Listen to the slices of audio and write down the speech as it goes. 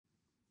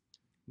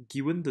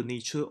Given the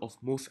nature of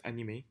most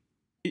anime,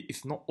 it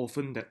is not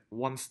often that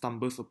one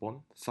stumbles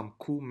upon some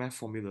cool math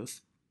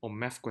formulas or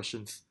math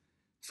questions.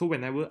 So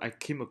whenever I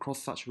came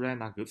across such rare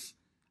nuggets,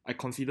 I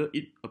consider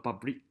it a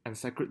public and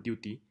sacred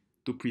duty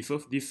to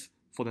preserve this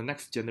for the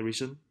next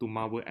generation to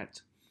marvel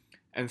at.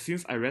 And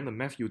since I ran a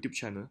math YouTube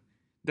channel,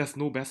 there's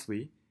no best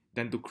way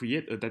than to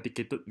create a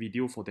dedicated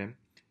video for them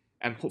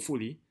and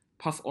hopefully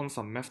pass on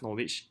some math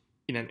knowledge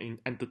in an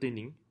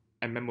entertaining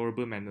and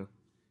memorable manner.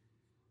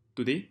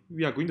 Today,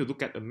 we are going to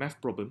look at a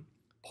math problem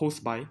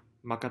posed by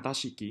Magata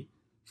Shiki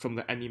from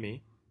the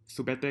anime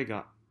Subete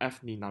ga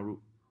F ni naru,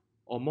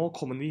 or more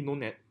commonly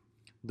known as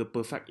The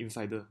Perfect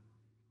Insider,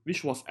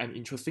 which was an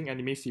interesting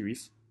anime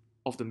series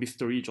of the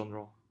mystery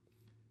genre.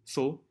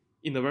 So,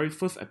 in the very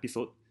first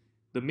episode,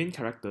 the main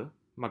character,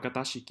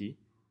 Magata Shiki,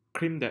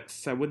 claimed that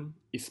 7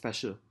 is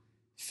special,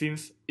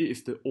 since it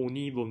is the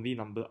only lonely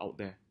number out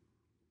there.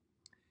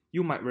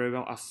 You might very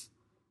well ask,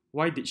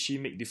 why did she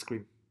make this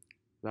claim?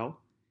 Well,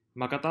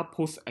 Magata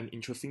posed an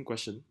interesting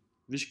question,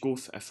 which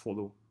goes as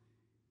follows.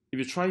 If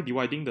you try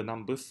dividing the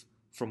numbers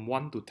from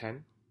 1 to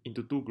 10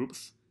 into two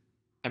groups,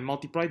 and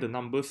multiply the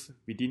numbers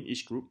within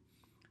each group,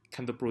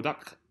 can the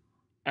product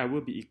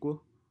ever be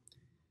equal?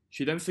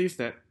 She then says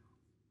that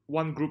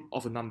one group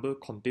of a number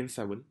contains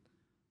 7,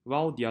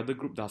 while the other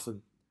group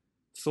doesn't.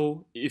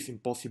 So it is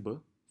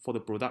impossible for the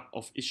product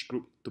of each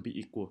group to be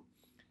equal,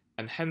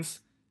 and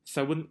hence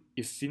 7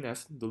 is seen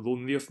as the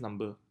loneliest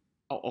number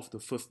out of the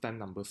first 10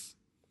 numbers.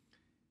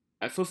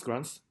 At first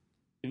glance,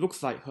 it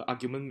looks like her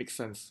argument makes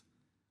sense,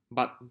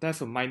 but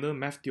there's a minor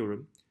math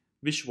theorem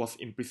which was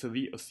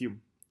implicitly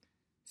assumed.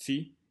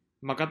 See,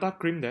 Magata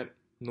claimed that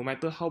no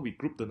matter how we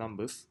group the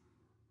numbers,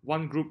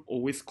 one group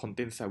always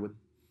contains 7,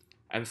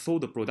 and so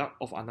the product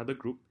of another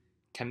group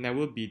can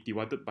never be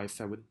divided by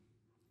 7.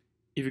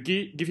 If you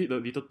give it a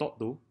little thought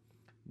though,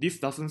 this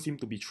doesn't seem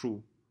to be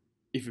true.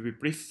 If you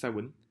replace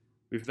 7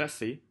 with, let's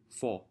say,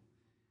 4,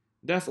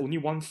 there's only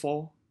one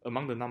 4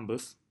 among the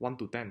numbers 1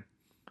 to 10.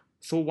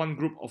 So one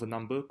group of a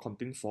number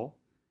contains 4,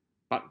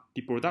 but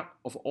the product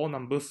of all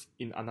numbers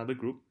in another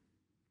group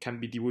can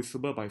be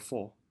divisible by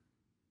 4,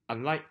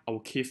 unlike our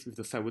case with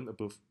the 7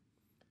 above.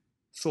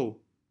 So,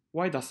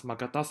 why does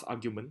Magata's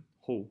argument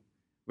hold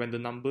when the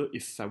number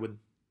is 7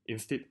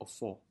 instead of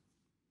 4?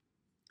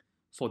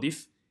 For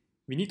this,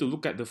 we need to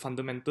look at the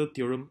Fundamental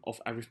Theorem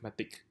of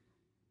Arithmetic.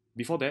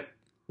 Before that,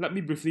 let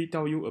me briefly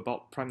tell you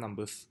about prime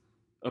numbers.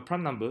 A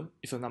prime number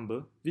is a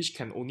number which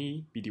can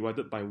only be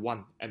divided by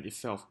 1 and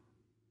itself,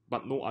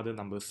 but no other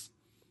numbers.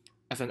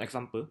 As an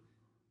example,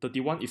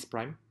 31 is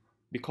prime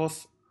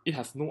because it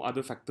has no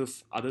other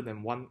factors other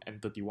than 1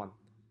 and 31.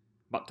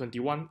 But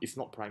 21 is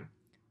not prime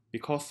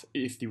because it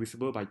is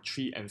divisible by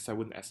 3 and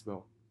 7 as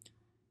well.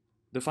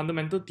 The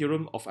Fundamental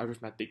Theorem of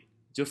Arithmetic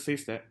just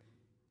says that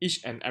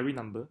each and every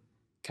number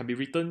can be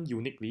written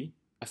uniquely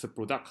as a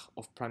product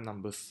of prime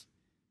numbers.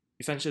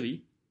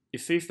 Essentially,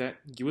 it says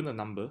that given a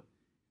number,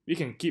 we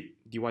can keep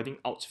dividing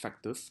out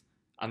factors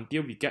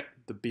until we get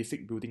the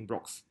basic building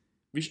blocks,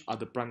 which are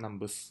the prime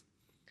numbers.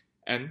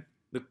 And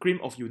the claim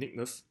of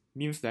uniqueness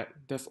means that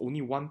there's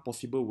only one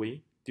possible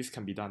way this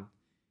can be done.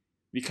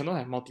 We cannot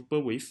have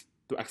multiple ways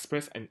to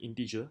express an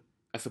integer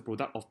as a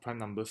product of prime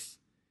numbers.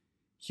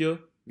 Here,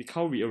 we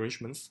count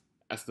rearrangements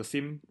as the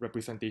same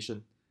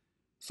representation.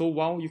 So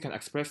while you can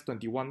express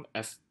 21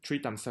 as 3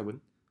 times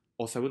 7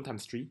 or 7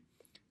 times 3,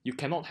 you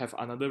cannot have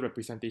another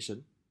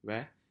representation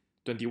where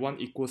 21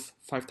 equals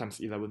 5 times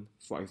 11,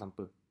 for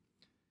example.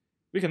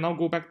 We can now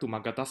go back to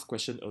Magata's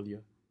question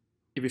earlier.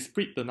 If we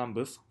split the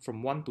numbers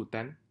from 1 to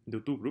 10 into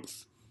two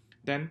groups,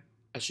 then,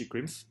 as she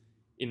claims,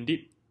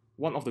 indeed,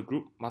 one of the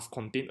group must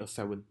contain a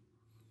 7.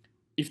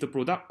 If the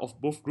product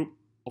of both groups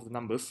of the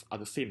numbers are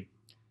the same,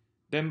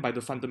 then by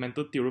the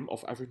Fundamental Theorem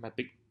of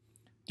Arithmetic,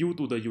 due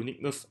to the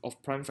uniqueness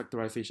of prime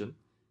factorization,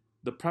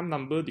 the prime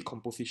number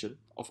decomposition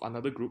of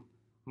another group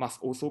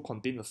must also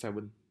contain a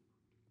 7.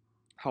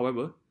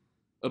 However,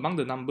 among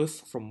the numbers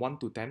from 1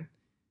 to 10,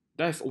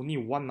 there is only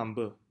one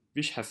number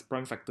which has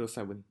prime factor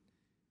 7,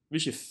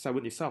 which is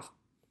 7 itself,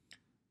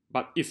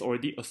 but it's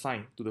already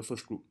assigned to the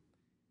first group,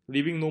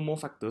 leaving no more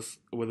factors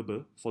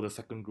available for the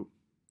second group.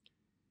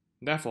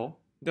 Therefore,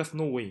 there's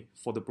no way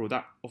for the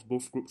product of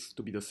both groups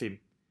to be the same.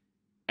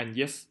 And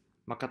yes,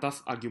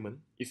 Magata's argument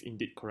is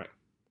indeed correct.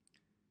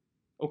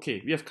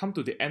 Okay, we have come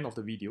to the end of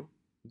the video.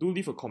 Do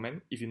leave a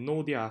comment if you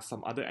know there are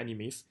some other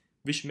animes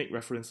which make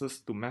references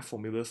to math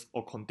formulas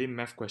or contain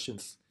math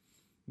questions.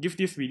 Give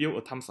this video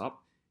a thumbs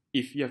up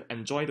if you have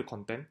enjoyed the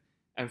content,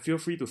 and feel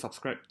free to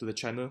subscribe to the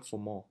channel for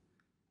more.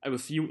 I will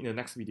see you in the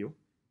next video,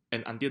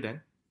 and until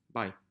then,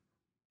 bye.